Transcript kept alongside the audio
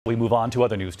We move on to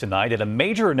other news tonight and a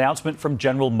major announcement from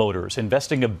General Motors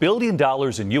investing $1 billion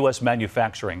in U.S.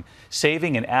 manufacturing,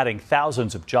 saving and adding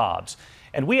thousands of jobs.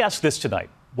 And we ask this tonight.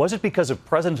 Was it because of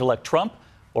President-elect Trump,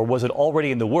 or was it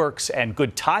already in the works and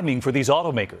good timing for these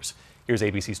automakers? Here's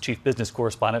ABC's chief business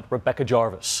correspondent, Rebecca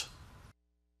Jarvis.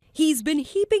 He's been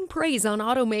heaping praise on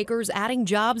automakers adding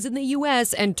jobs in the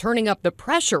U.S. and turning up the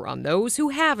pressure on those who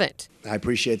haven't. I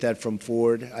appreciate that from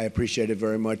Ford. I appreciate it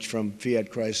very much from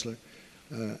Fiat Chrysler.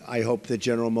 I hope that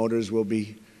General Motors will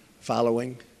be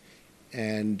following,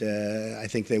 and I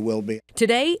think they will be.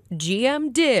 Today,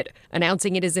 GM did,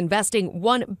 announcing it is investing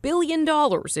 $1 billion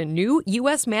in new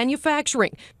U.S.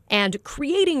 manufacturing and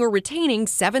creating or retaining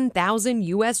 7,000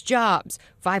 U.S. jobs,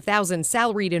 5,000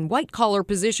 salaried and white-collar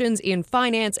positions in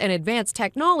finance and advanced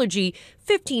technology,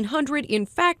 1,500 in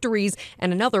factories,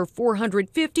 and another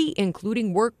 450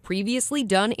 including work previously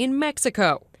done in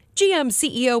Mexico. GM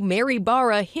CEO Mary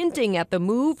Barra hinting at the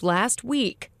move last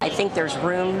week. I think there's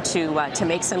room to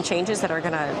make some changes that are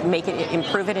going to make it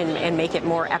improve it and make it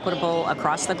more equitable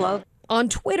across the globe. On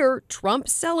Twitter, Trump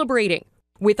celebrating.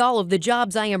 With all of the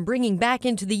jobs I am bringing back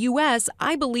into the U.S.,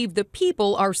 I believe the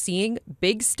people are seeing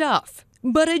big stuff.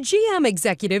 But a GM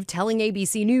executive telling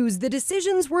ABC News the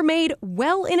decisions were made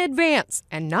well in advance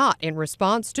and not in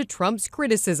response to Trump's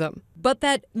criticism. But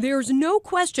that there's no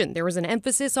question there is an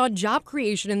emphasis on job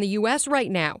creation in the U.S. right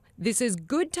now. This is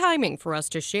good timing for us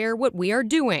to share what we are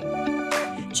doing.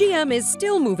 GM is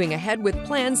still moving ahead with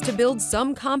plans to build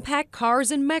some compact cars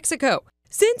in Mexico.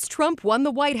 Since Trump won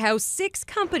the White House, 6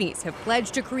 companies have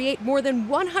pledged to create more than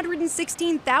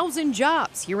 116,000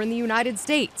 jobs here in the United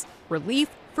States. Relief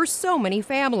for so many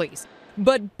families.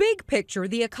 But big picture,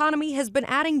 the economy has been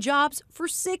adding jobs for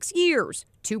 6 years,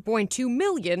 2.2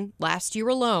 million last year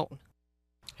alone.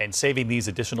 And saving these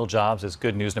additional jobs is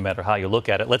good news no matter how you look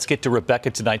at it. Let's get to Rebecca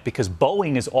tonight because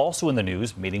Boeing is also in the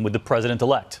news, meeting with the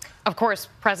president-elect. Of course,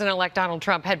 President-elect Donald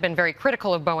Trump had been very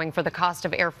critical of Boeing for the cost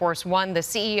of Air Force One. The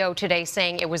CEO today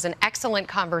saying it was an excellent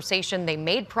conversation. They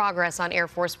made progress on Air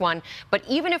Force One. But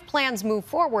even if plans move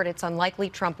forward, it's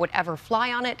unlikely Trump would ever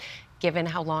fly on it, given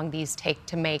how long these take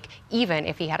to make, even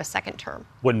if he had a second term.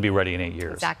 Wouldn't be ready in 8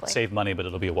 years. Exactly. Save money, but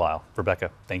it'll be a while.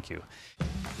 Rebecca, thank you.